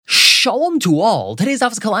Shalom to all. Today's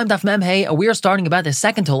daf is Kilayim daf memhei, and we are starting about the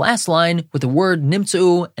second to last line with the word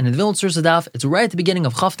nimtzu, and in the Vilna source of daf, it's right at the beginning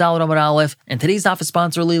of Chaf Daled Amud Aleph. And today's daf is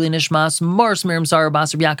sponsored Lili Nishmas Mars Miriam Sarah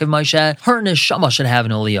Basar Yaakov Moshe. Her neshama should have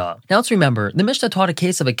an aliyah. Now let's remember, the Mishnah taught a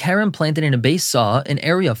case of a keren planted in a base saw, an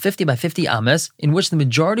area of 50 by 50 amas, in which the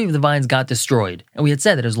majority of the vines got destroyed. And we had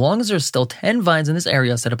said that as long as there's still 10 vines in this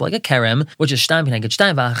area set up like a keren, which is shtaim pinagid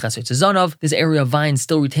shtaim v'achas yitzazonov, this area of vines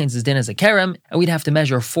still retains its din as a keren, and we'd have to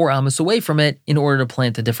measure 4 amas away from it in order to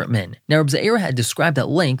plant a different min. Now, Reb Ze'era had described at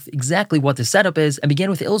length exactly what the setup is and began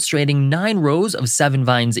with illustrating 9 rows of 7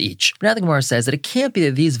 vines each. But now the Gemara says that it can't be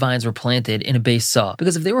that these vines were planted in a base saw,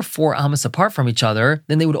 because if they were 4 amas apart from each other,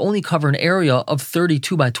 then they would only cover an area of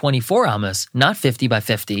 32 by 24 amas, not 50 by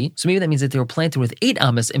 50. So maybe that means that they were planted with 8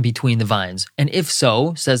 amas in between the vines. And if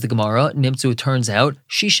so, says the Gemara, nimtzu, it turns out,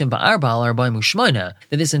 shishim ba'arba al arba'im u'shmona,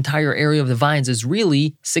 that this entire area of the vines is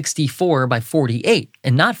really 64 by 48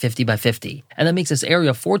 and not 50 by 50. And that makes this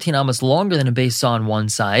area 14 amas longer than a base saw on one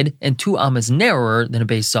side and 2 amas narrower than a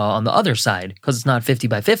base saw on the other side. Because it's not 50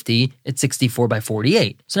 by 50, it's 64 by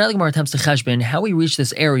 48. So now the Gemara attempts to cheshbon how we reach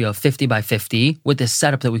this area of 50 by 50 with this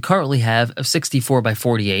setup that we currently have of 64 by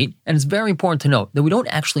 48. And it's very important to note that we don't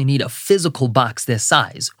actually need a physical box this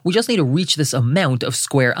size. We just need to reach this amount of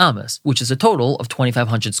square amas, which is a total of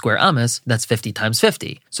 2,500 square amas. That's 50 times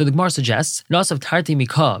 50. So the Gemara suggests, Nasav tarti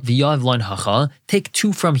mika v'yav loin hacha, take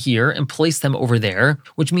 2 from here and place them over there,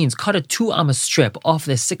 which means cut a 2 amma strip off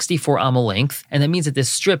this 64 amma length, and that means that this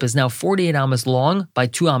strip is now 48 ammas long by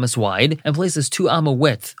 2 ammas wide, and place this 2 amma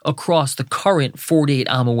width across the current 48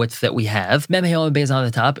 amma width that we have. Memhei Beis on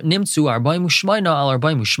the top, nimtzu arba'im u'shmayna al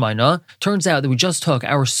arba'im u'shmayna. Turns out that we just took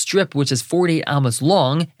our strip, which is 48 ammas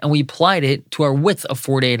long, and we applied it to our width of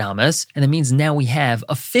 48 ammas, and that means now we have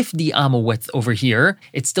a 50 amma width over here.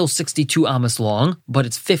 It's still 62 ammas long, but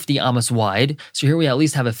it's 50 ammas wide. So here we at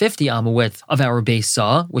least have a 50 amma width of our base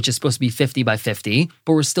saw, which is supposed to be 50 by 50,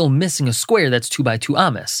 but we're still missing a square that's 2 by 2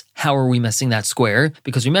 amas. How are we missing that square?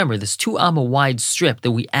 Because remember, this 2 amma wide strip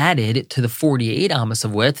that we added to the 48 amas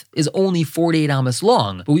of width is only 48 amas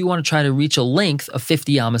long, but we want to try to reach a length of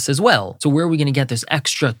 50 amas as well. So where are we going to get this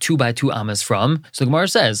extra 2 by 2 amas from? So the Gemara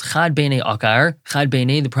says, Chad beinei akar, Chad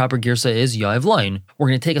beinei, the proper girsa is yav line. We're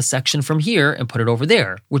going to take a section from here and put it over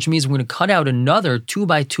there, which means we're going to cut out another 2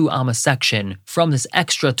 by 2 amma section from this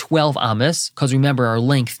extra 12 amas, because remember our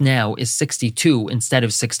length now is 62 instead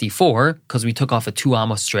of 64, because we took off a 2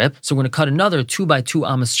 amma strip. So we're going to cut another 2 by 2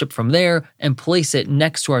 amma strip from there and place it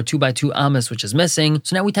next to our 2 by 2 amas, which is missing.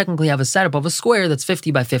 So now we technically have a setup of a square that's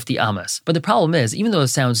 50 by 50 amas. But the problem is, even though it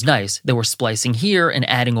sounds nice that we're splicing here and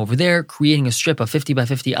adding over there, creating a strip of 50 by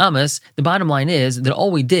 50 amas, the bottom line is that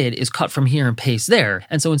all we did is cut from here and paste there.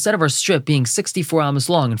 And so instead of our strip being 64 amas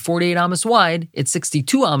long and 48 amas wide, it's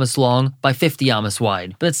 62 amas long by 50 amas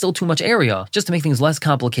wide. But that's still too much area. Just to make things less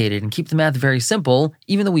complicated and keep the math very simple,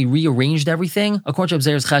 even though we rearranged everything, according to Reb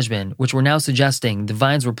Ze'era's cheshbon, which we're now suggesting the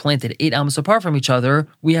vines were planted 8 amas apart from each other,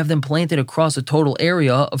 we have them planted across a total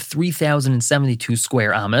area of 3,072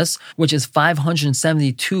 square amas, which is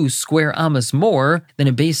 572 square amas more than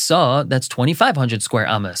a base saw that's 2,500 square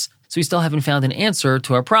amas. So we still haven't found an answer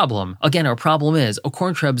to our problem. Again, our problem is,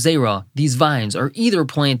 according to Reb Ze'era, these vines are either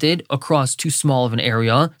planted across too small of an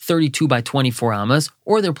area, 32 by 24 amas,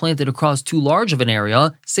 or they're planted across too large of an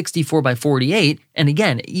area, 64 by 48. And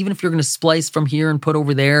again, even if you're going to splice from here and put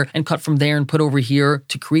over there, and cut from there and put over here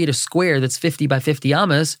to create a square that's 50 by 50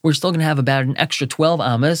 amas, we're still going to have about an extra 12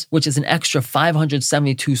 amas, which is an extra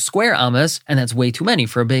 572 square amas, and that's way too many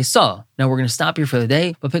for a base saw. Now we're going to stop here for the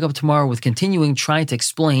day, but pick up tomorrow with continuing trying to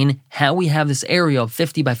explain how we have this area of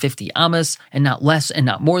 50 by 50 amas, and not less and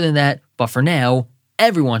not more than that. But for now,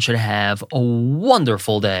 everyone should have a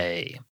wonderful day.